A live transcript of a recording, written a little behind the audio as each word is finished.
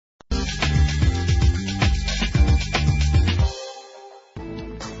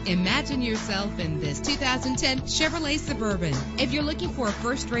Imagine yourself in this 2010 Chevrolet Suburban. If you're looking for a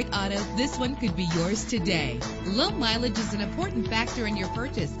first-rate auto, this one could be yours today. Low mileage is an important factor in your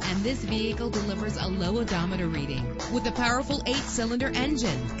purchase, and this vehicle delivers a low odometer reading. With a powerful 8-cylinder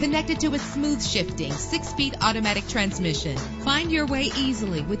engine connected to a smooth shifting 6-speed automatic transmission. Find your way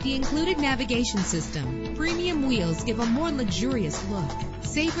easily with the included navigation system. Premium wheels give a more luxurious look.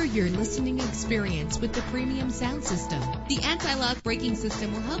 Savor your listening experience with the premium sound system. The anti-lock braking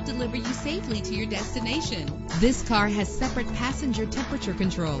system will help deliver you safely to your destination. This car has separate passenger temperature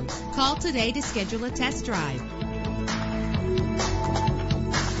controls. Call today to schedule a test drive.